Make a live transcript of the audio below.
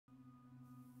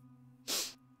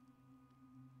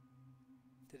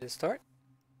Did it start?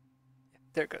 Yeah,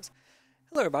 there it goes.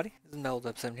 Hello everybody, this is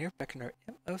MeldUp7 here, back in our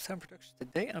MO7 production.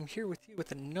 Today I'm here with you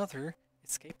with another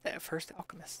Escape That First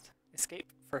Alchemist. Escape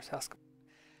First Alchemist.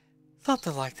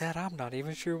 Something like that, I'm not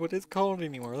even sure what it's called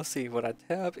anymore. Let's see what I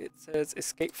tab. It says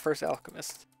Escape First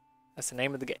Alchemist. That's the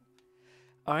name of the game.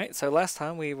 Alright, so last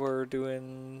time we were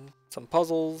doing some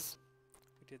puzzles,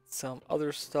 we did some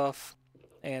other stuff,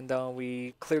 and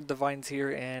we cleared the vines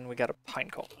here and we got a pine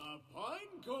cone. A pine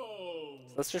cone!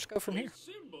 So let's just go from here.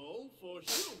 Symbol for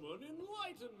human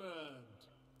enlightenment.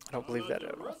 I don't believe that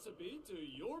at all. Recipe to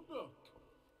your book.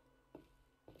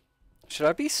 Should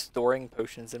I be storing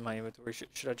potions in my inventory?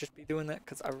 Should I just be doing that?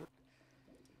 Because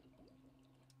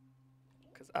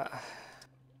I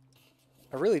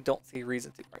really don't see a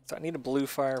reason to. Right, so I need a blue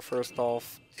fire first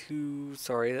off.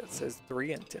 Sorry, that says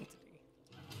 3 intensity.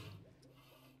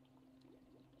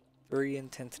 3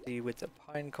 intensity with a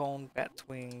pine cone, bat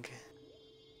twing,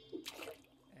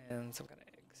 and some kind of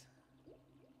eggs.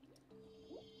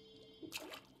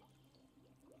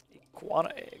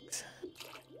 Iguana eggs.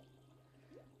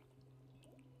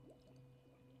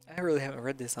 I really haven't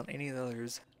read this on any of the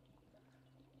others.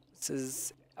 This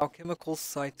is alchemical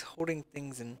site, holding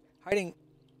things and hiding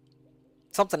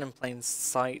something in plain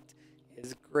sight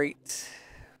is great.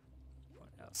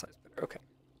 Outside's better. Okay.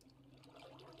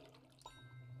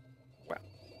 Wow.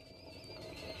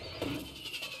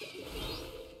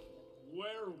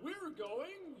 Where we're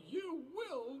going, you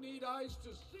will need eyes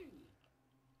to see.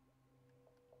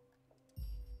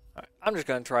 Alright, I'm just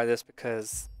going to try this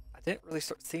because I didn't really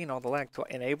start seeing all the lag, so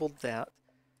I enabled that.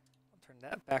 I'll turn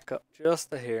that back up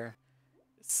just a hair.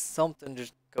 It's something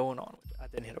just going on with it. I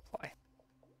didn't hit apply.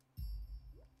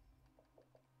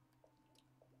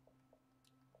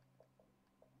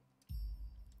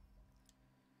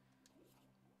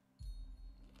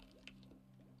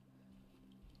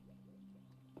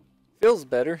 Feels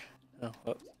better. Oh,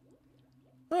 whoops.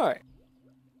 Alright.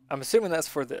 I'm assuming that's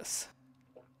for this.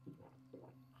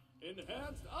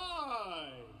 Enhanced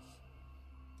eyes!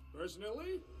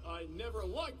 Personally, I never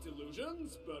liked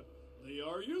illusions, but they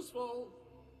are useful.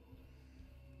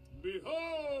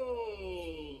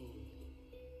 Behold!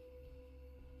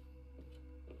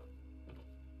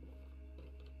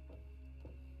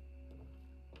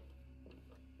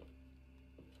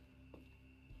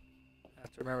 I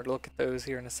have to remember to look at those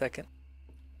here in a second.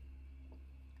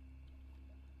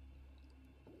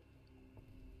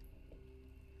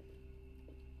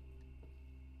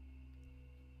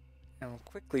 I'm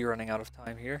quickly running out of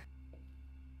time here.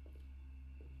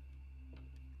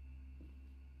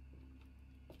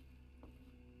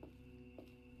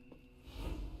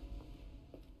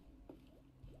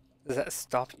 Does that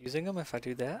stop using them if I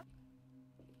do that?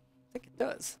 I think it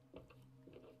does.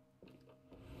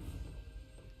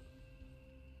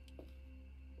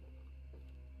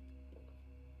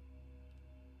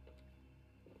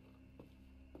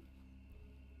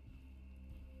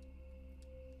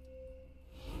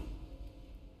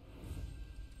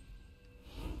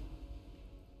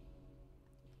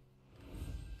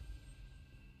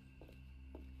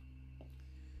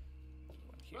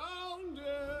 Found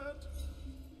it!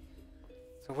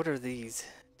 So what are these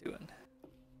doing?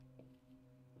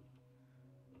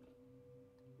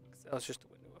 'Cause that was just a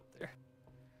window up there.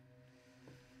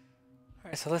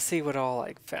 Alright, so let's see what all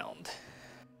I found.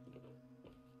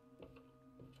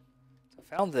 So I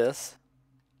found this.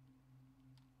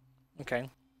 Okay.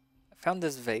 I found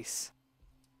this vase.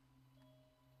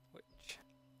 Which...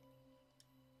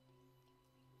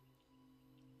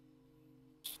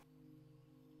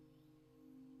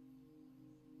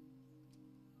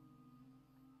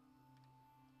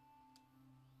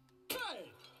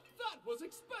 Hey! That was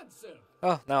expensive!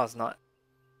 Oh, no it's not.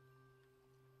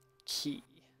 Key.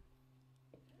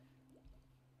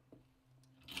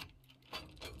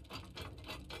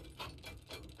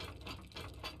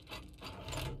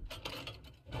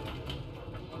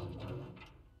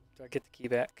 Do I get the key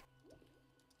back?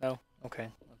 No? Okay.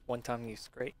 One time use.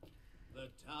 Great. The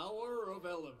Tower of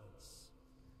Elements.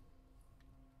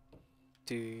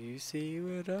 Do you see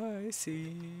what I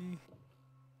see?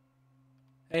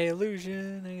 A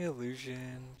illusion, a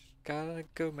illusion. Gotta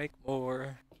go make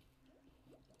more.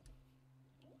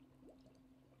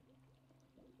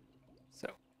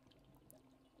 So,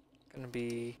 gonna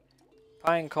be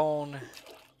pine cone,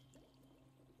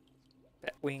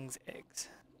 bat wings, eggs.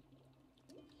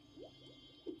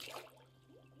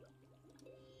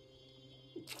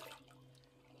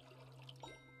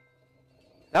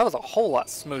 That was a whole lot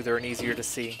smoother and easier to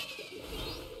see.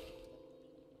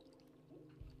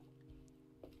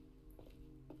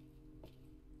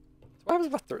 So what happens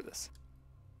if I throw this?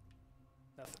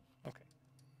 Nothing. Okay.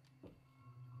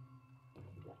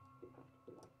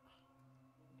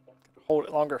 hold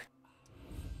it longer.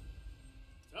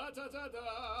 Ta ta ta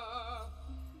ta.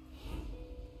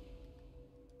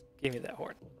 Give me that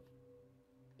horn.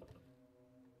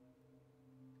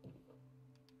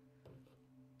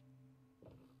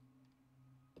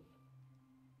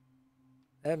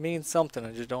 That means something,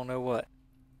 I just don't know what.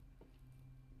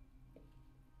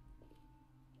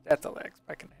 That's a lag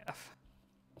spike and a half.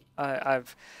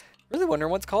 I've really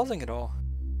wondering what's causing it all.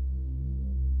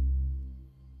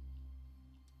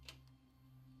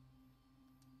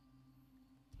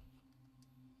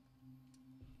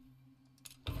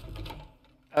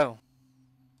 Oh.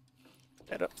 Put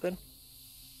that up then.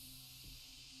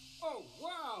 Oh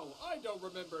wow! I don't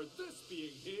remember this being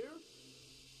here.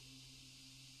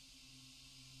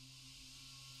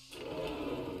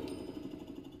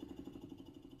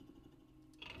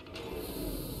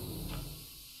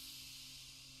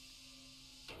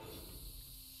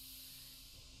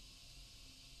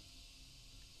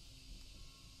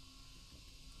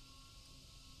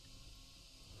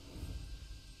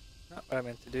 Not what I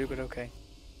meant to do, but okay.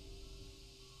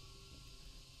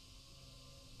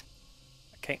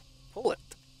 I can't pull it.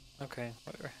 Okay,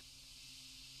 whatever.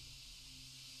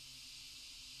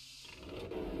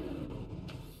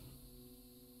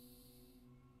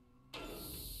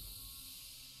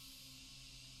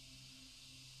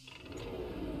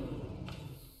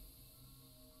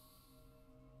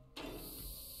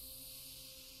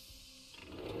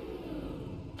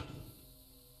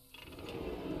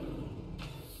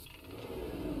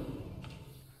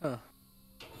 Huh.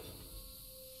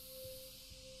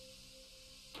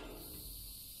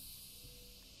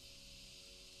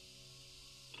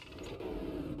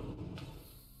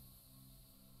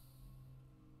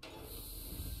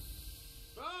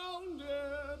 Found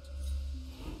it.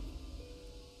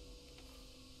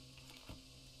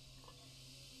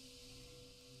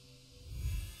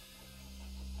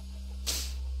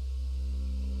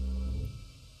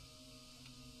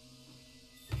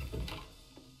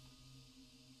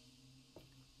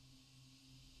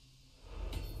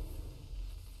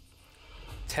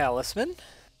 Talisman.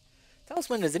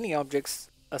 Talisman is any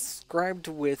objects ascribed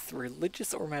with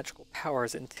religious or magical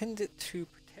powers intended to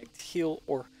protect, heal,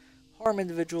 or harm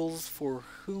individuals for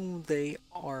whom they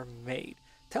are made.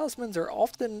 Talismans are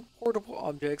often portable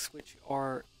objects which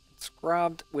are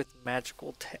inscribed with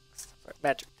magical text. Sorry,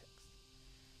 magic text.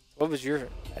 What was your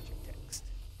magic text?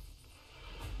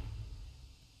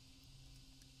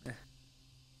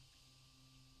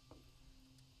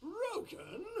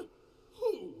 Broken?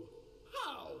 Who?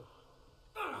 How?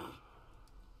 Ah!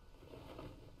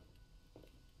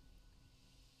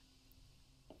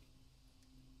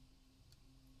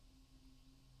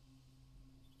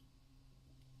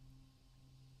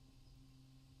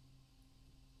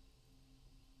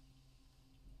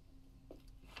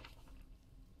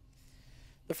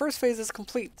 The first phase is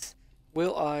complete.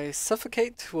 Will I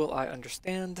suffocate? Will I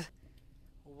understand?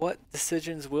 What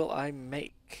decisions will I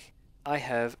make? I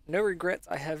have no regrets.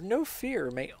 I have no fear.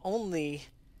 My only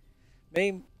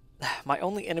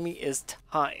enemy is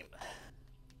time.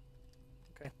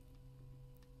 Okay.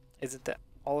 Isn't that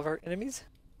all of our enemies?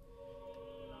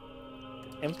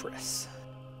 The Empress.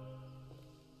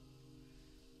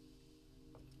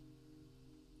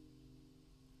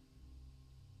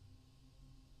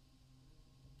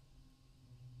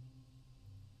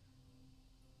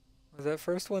 Was that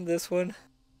first one this one?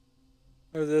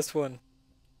 Or this one?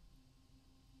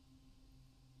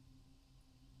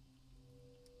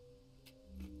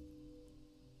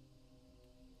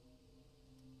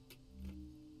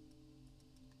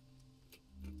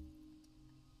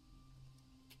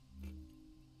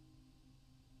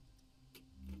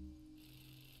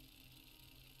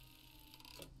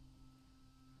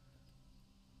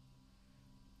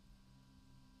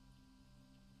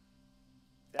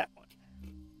 That one.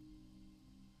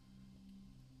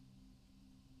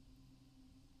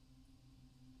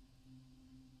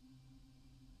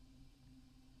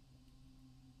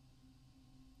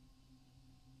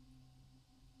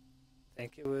 I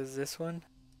think it was this one.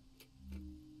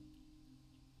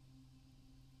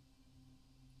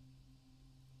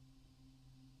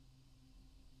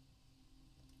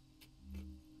 It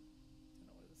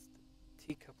was the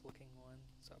teacup looking one,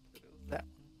 so I believe it was that one.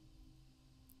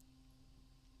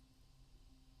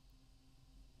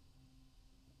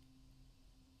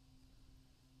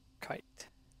 Kite.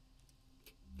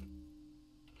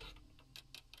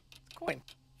 Coin.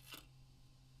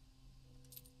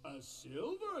 A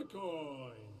silver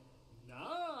coin. Nice.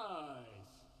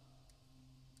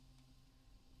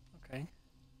 Okay.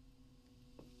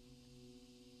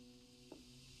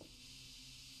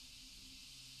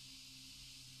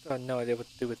 I have no idea what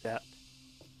to do with that.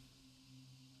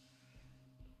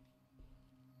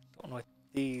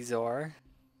 these are.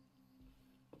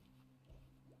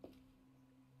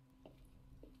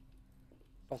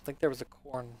 Don't think there was a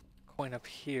coin up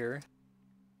here.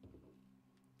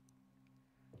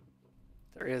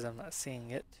 If there is, I'm not seeing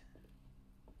it.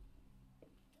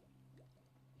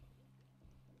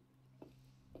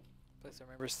 But I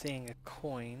remember seeing a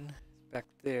coin back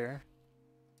there.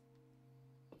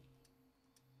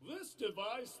 This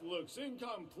device looks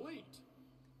incomplete.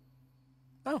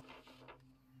 Oh.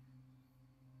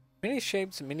 Many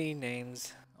shapes, many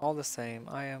names, all the same.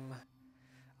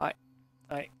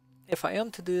 If I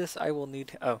am to do this, I will need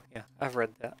to, oh yeah, I've read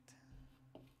that.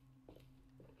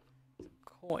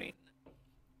 Coin.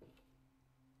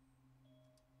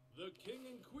 The king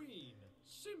and queen,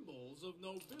 symbols of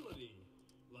nobility,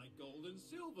 like gold and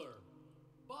silver,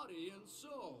 body and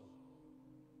soul.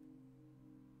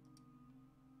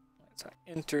 So I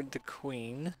entered the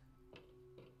queen.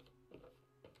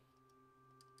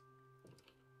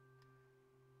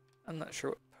 I'm not sure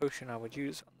what potion I would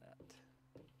use on that.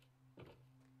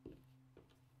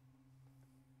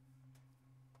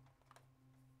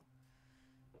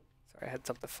 Sorry, I had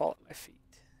something fall at my feet.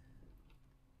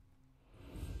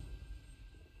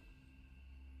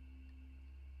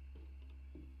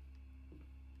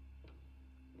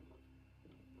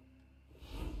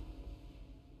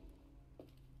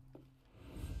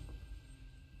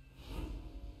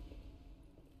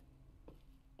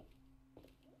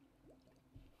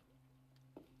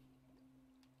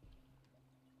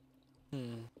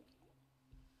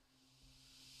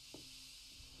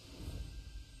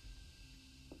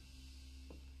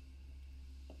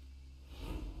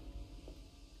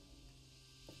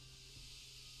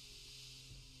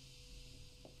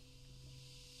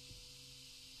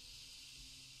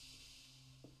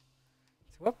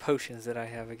 So what potions did I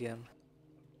have again?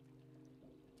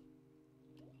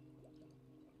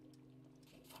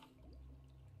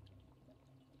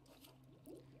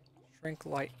 Shrink,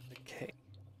 light, decay.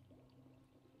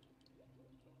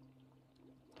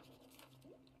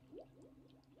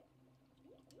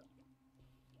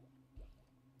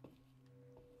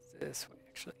 This way,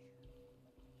 actually.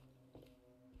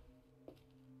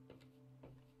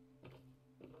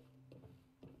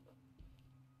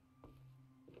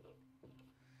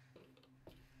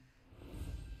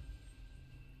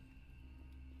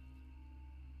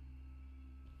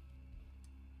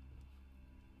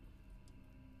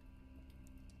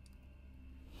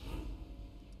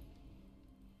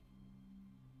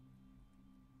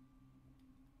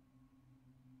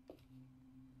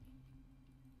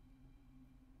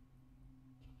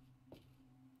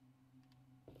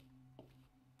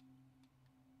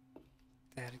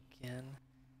 That again.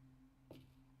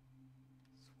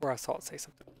 Where I saw it say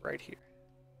something right here.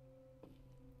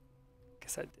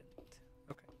 Guess I didn't.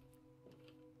 Okay.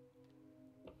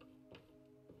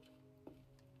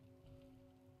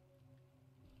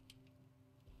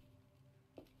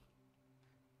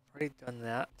 Already done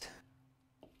that.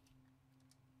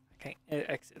 I can't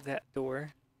exit that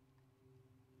door.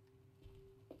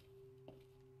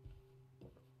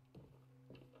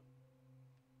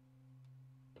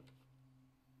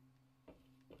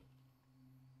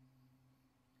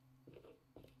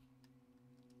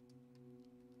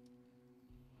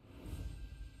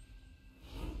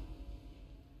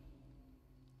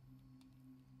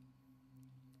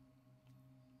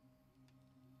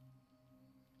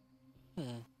 I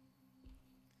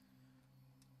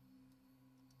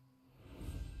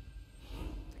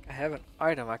think I have an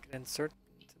item I can insert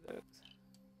into those.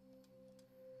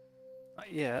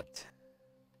 Not yet.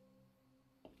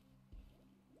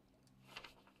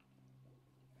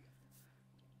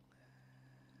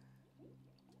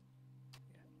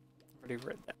 Yeah, already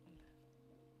read that.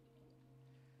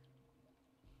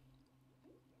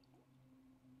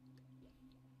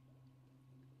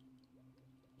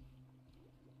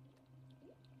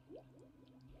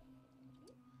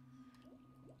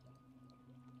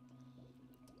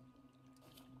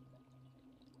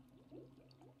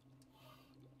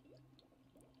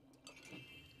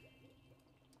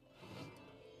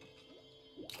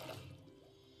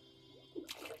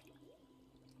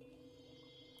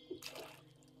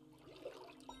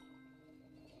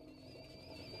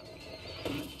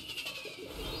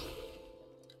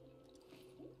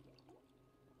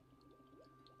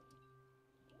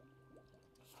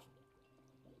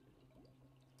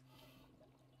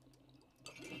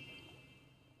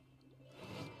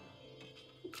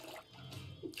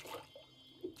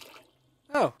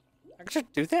 Oh, I can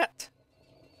just do that.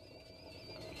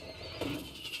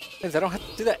 Means I don't have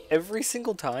to do that every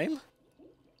single time?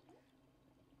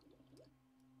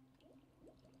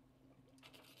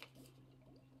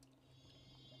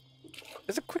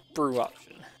 There's a quick brew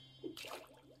option.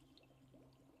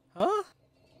 Huh?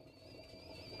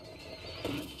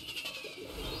 I'm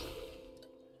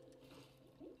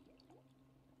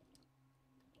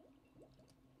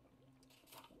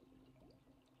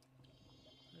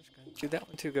just gonna do that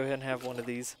one too. Go ahead and have one of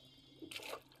these.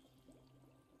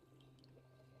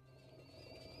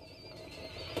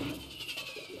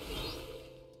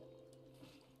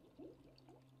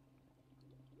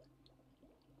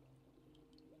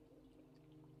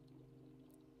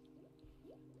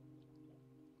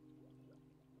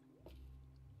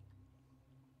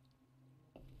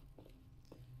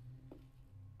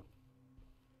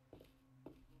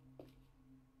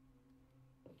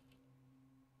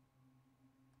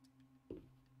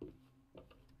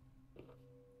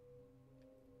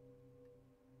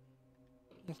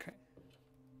 Okay.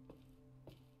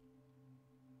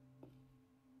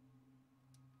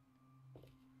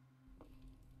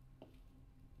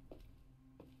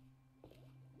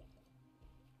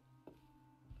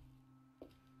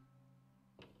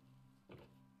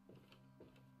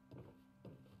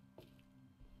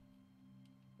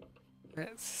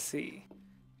 Let's see.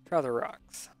 Try the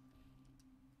rocks.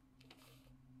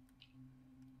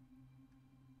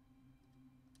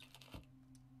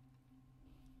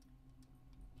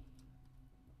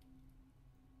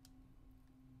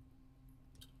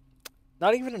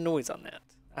 Not even a noise on that.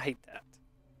 I hate that.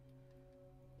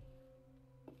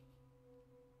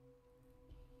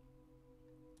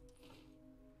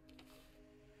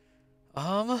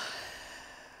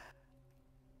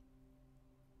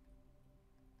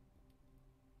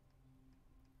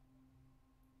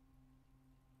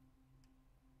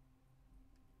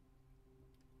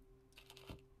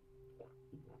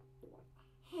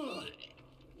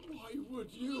 Why would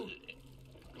you?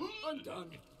 I'm done.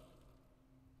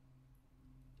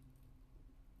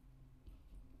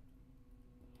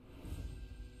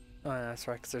 Oh, yeah, that's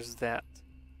right, because there's that.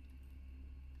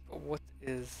 But what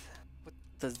does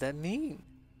that mean?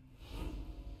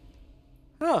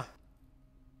 Huh.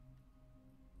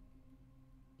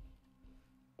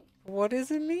 What does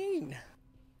it mean?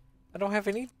 I don't have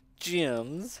any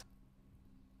gems.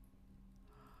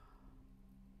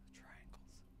 Triangles.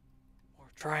 More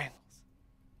triangles.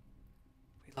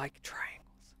 We like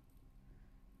triangles.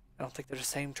 I don't think they're the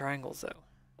same triangles, though.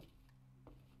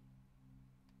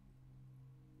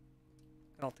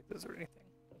 I don't think those are anything.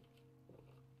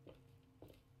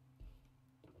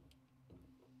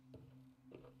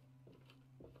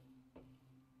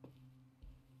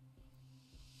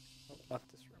 Oh, not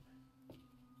this room.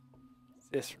 It's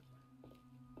this room.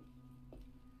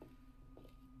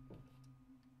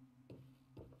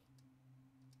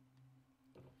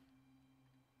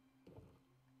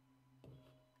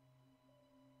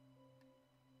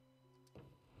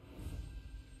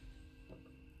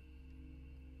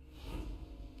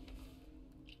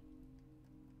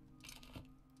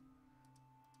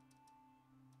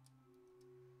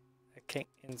 I can't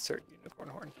insert unicorn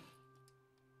horn.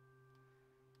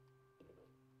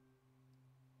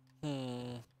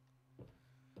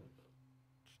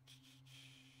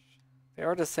 They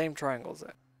are the same triangles,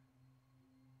 though.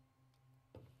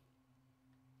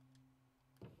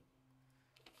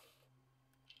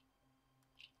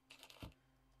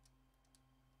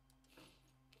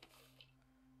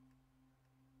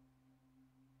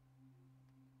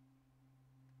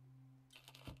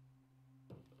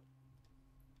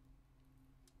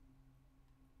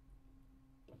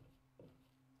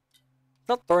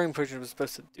 I thought throwing potion was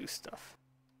supposed to do stuff.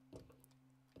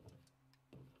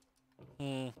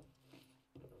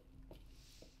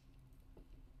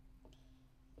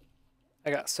 I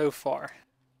got so far.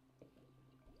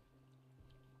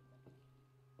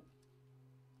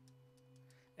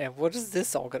 And what is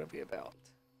this all going to be about?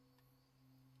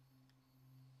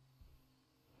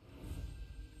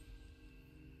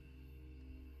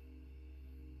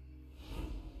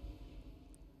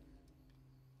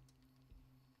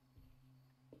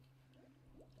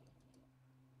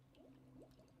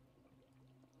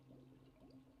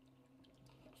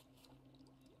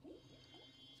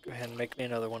 Go ahead and make me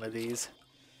another one of these.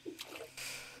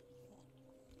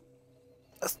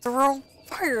 That's the wrong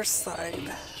fire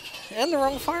side. And the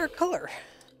wrong fire color.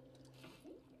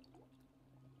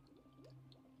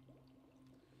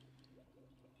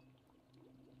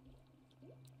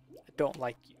 I don't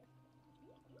like you.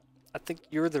 I think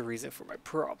you're the reason for my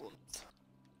problems.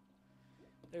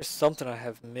 There's something I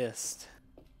have missed.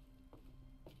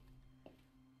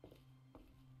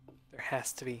 There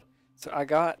has to be. So I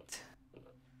got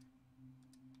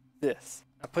this.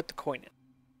 I put the coin in.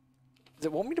 Does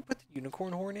it want me to put the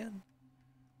unicorn horn in?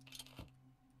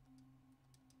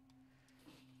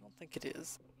 I don't think it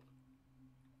is.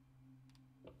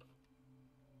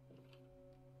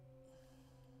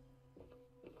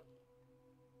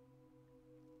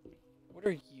 What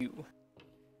are you?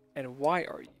 And why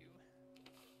are you?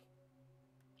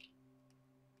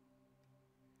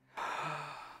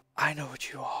 I know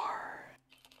what you are.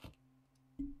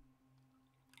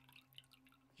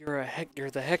 You're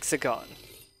the hexagon.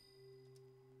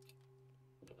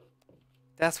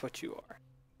 That's what you are.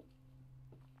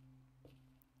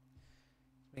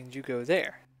 Means you go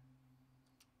there.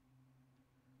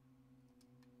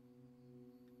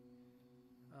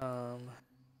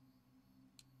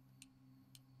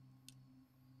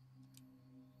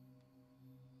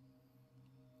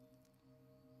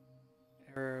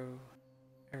 Arrow,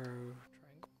 arrow,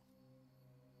 triangle.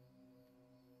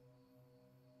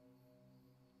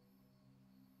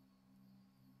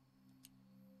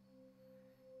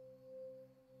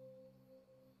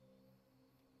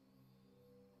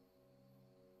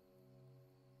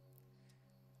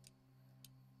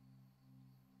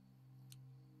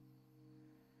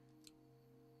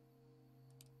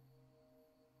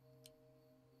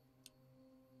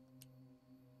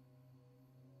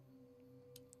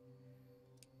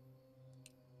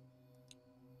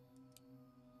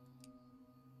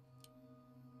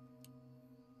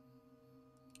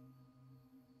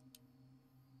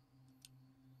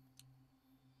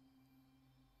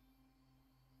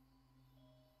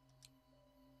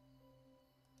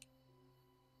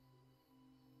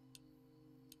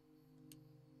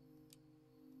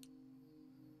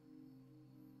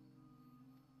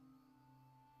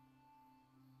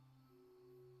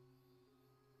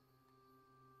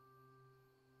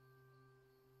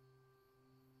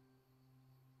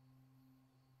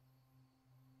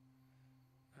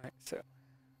 Alright, so I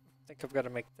think I've got to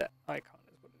make that icon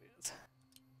is what it is.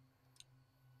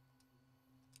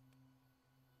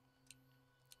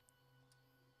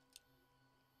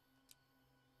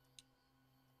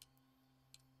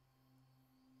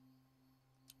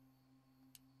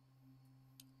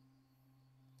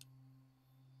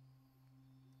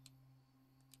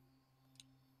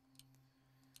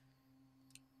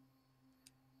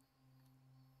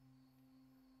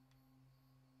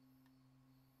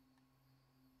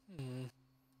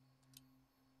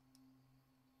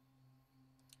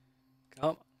 Come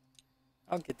on.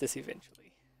 I'll get this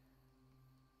eventually.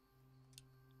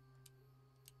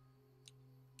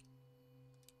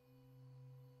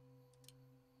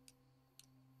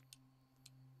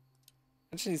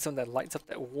 I just need something that lights up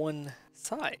that one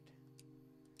side.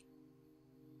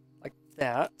 Like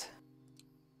that.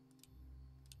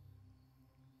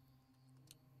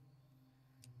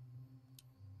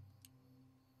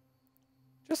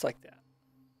 Just like that.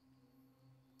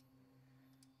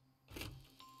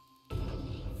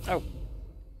 Oh. I'll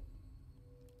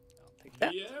take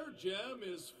that. The air gem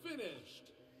is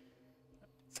finished.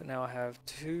 So now I have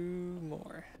 2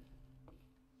 more.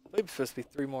 I believe it's supposed to be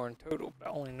 3 more in total, but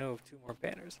I only know of 2 more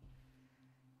banners.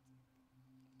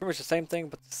 Pretty much the same thing,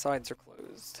 but the sides are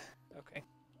closed. Okay.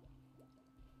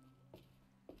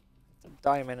 It's a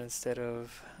diamond instead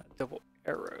of a double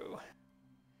arrow.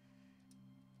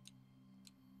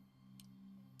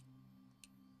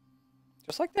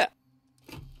 Just like that.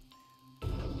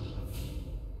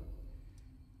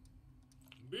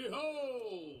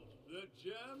 Behold, the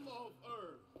gem of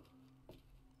earth.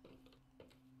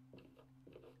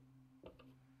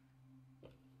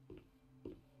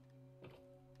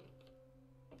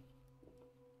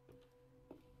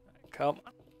 Right, come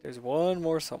on. There's one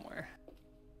more somewhere.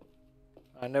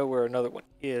 I know where another one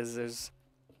is. There's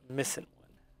a missing one.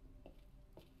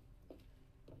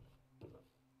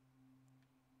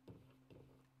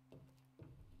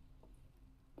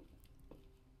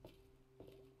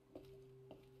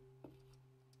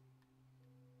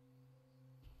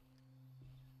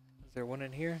 Is there one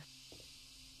in here?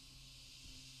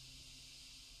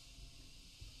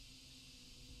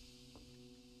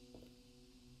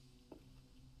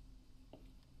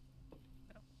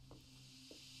 No.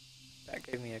 That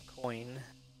gave me a coin.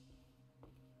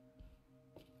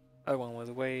 Other one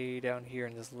was way down here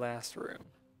in this last room.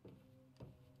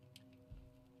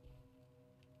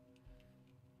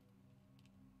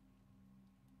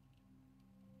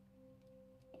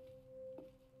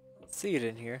 Let's see it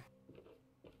in here.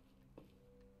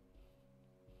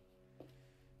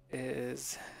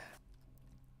 Is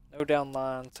no down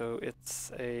line, so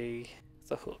it's a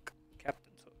hook,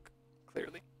 captain's hook,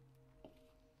 clearly.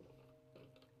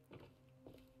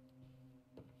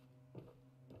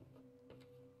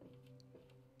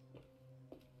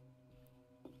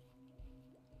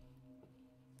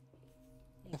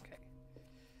 Okay.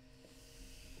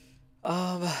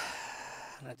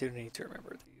 And I do need to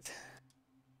remember these.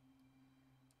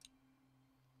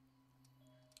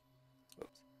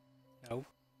 Whoops. No.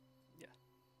 Yeah.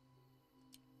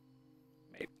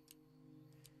 Maybe.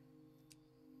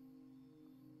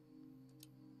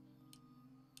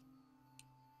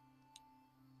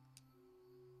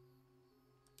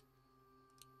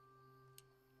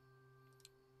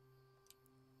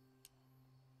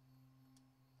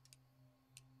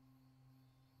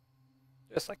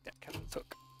 Just like that, Captain's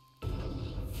Hook.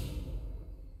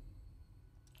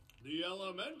 The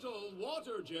elemental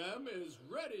water gem is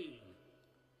ready.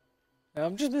 Now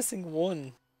I'm just missing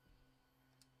one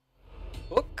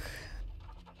book.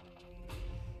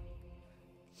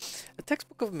 A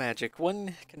textbook of magic.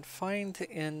 One can find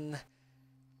in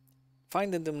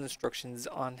them instructions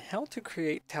on how to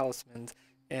create talismans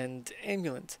and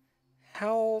amulets,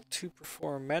 how to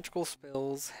perform magical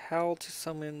spells, how to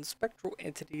summon spectral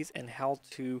entities, and how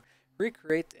to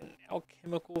recreate an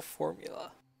alchemical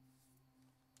formula.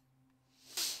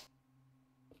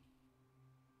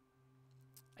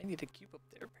 I need a cube up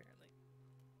there, apparently.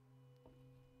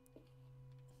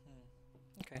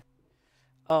 Okay.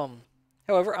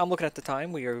 However, I'm looking at the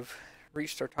time. We have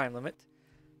reached our time limit.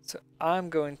 So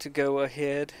I'm going to go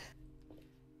ahead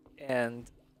and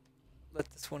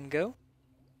let this one go.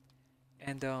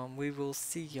 And we will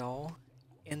see y'all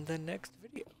in the next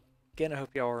video. Again, I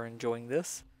hope y'all are enjoying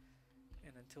this.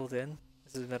 And until then,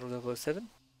 this is Metal 007.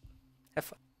 Have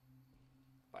fun.